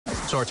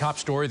So our top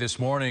story this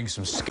morning,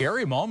 some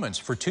scary moments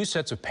for two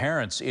sets of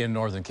parents in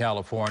Northern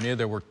California.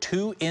 There were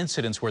two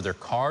incidents where their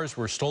cars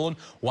were stolen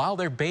while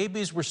their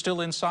babies were still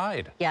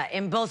inside. Yeah,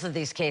 in both of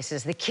these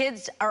cases, the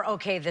kids are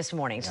okay this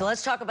morning. So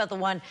let's talk about the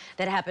one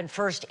that happened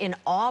first in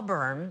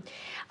Auburn.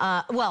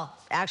 Well,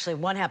 actually,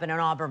 one happened in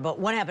Auburn, but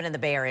one happened in the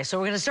Bay Area. So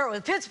we're going to start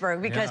with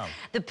Pittsburgh because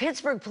the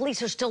Pittsburgh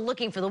police are still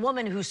looking for the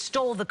woman who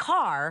stole the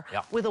car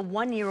with a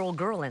one-year-old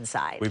girl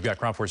inside. We've got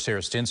Crown 4's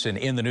Sara Stinson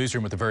in the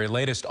newsroom with the very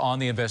latest on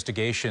the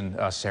investigation.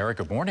 Sara,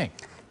 good morning.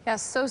 Yeah,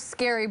 so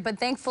scary, but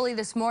thankfully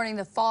this morning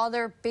the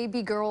father,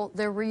 baby girl,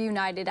 they're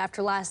reunited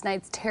after last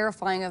night's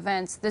terrifying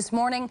events. This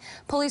morning,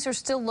 police are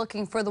still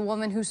looking for the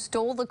woman who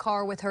stole the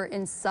car with her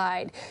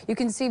inside. You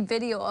can see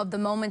video of the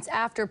moments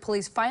after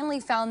police finally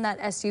found that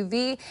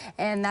SUV,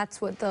 and that's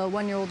what the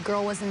one-year-old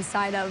girl was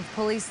inside of.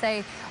 Police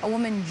say a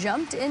woman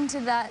jumped into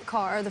that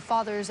car, the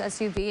father's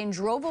SUV, and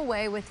drove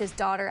away with his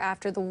daughter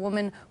after the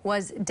woman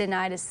was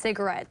denied a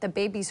cigarette. The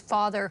baby's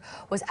father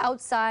was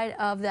outside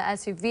of the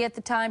SUV at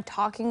the time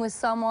talking with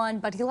someone,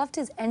 but he left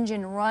his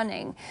engine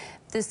running.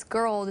 This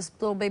girl, this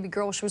little baby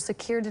girl, she was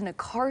secured in a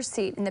car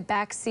seat in the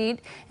back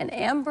seat. An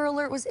Amber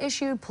Alert was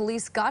issued.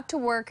 Police got to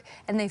work,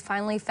 and they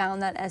finally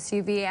found that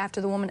SUV after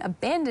the woman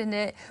abandoned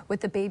it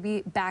with the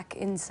baby back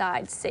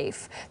inside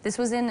safe. This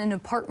was in an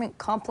apartment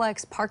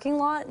complex parking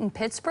lot in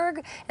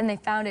Pittsburgh, and they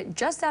found it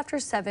just after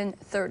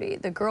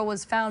 7:30. The girl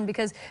was found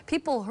because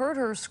people heard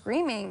her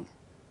screaming.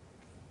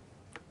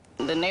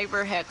 The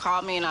neighbor had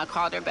called me, and I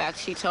called her back.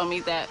 She told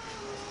me that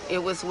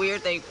it was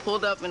weird. They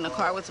pulled up and the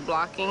car was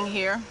blocking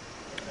here,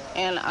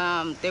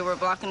 and they were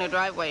blocking the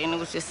driveway, and it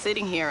was just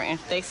sitting here. And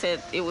they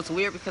said it was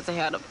weird because they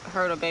had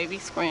heard a baby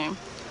screaming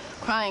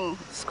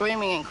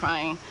and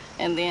crying.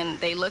 And then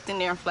they looked in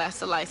there and flashed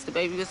the lights. The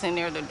baby was in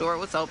there, the door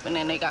was open,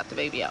 and they got the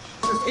baby out.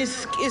 It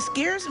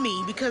scares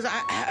me because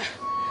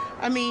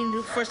I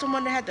mean, for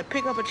someone that had to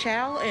pick up a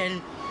child,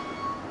 and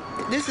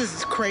this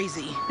is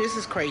crazy. This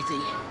is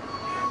crazy.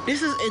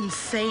 This is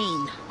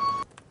insane.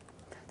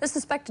 The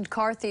suspected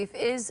car thief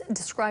is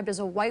described as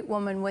a white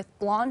woman with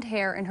blonde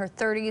hair in her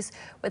 30s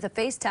with a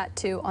face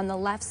tattoo on the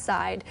left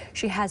side.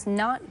 She has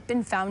not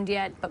been found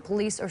yet, but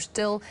police are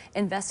still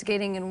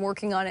investigating and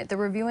working on it. They're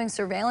reviewing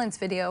surveillance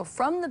video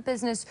from the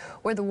business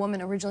where the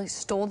woman originally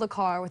stole the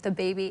car with the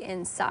baby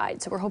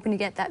inside. So we're hoping to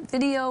get that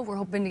video. We're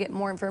hoping to get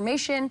more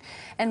information,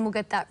 and we'll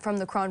get that from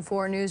the Crown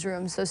 4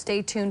 newsroom. So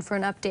stay tuned for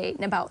an update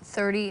in about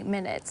 30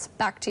 minutes.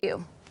 Back to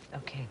you.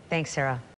 Okay, thanks, Sarah.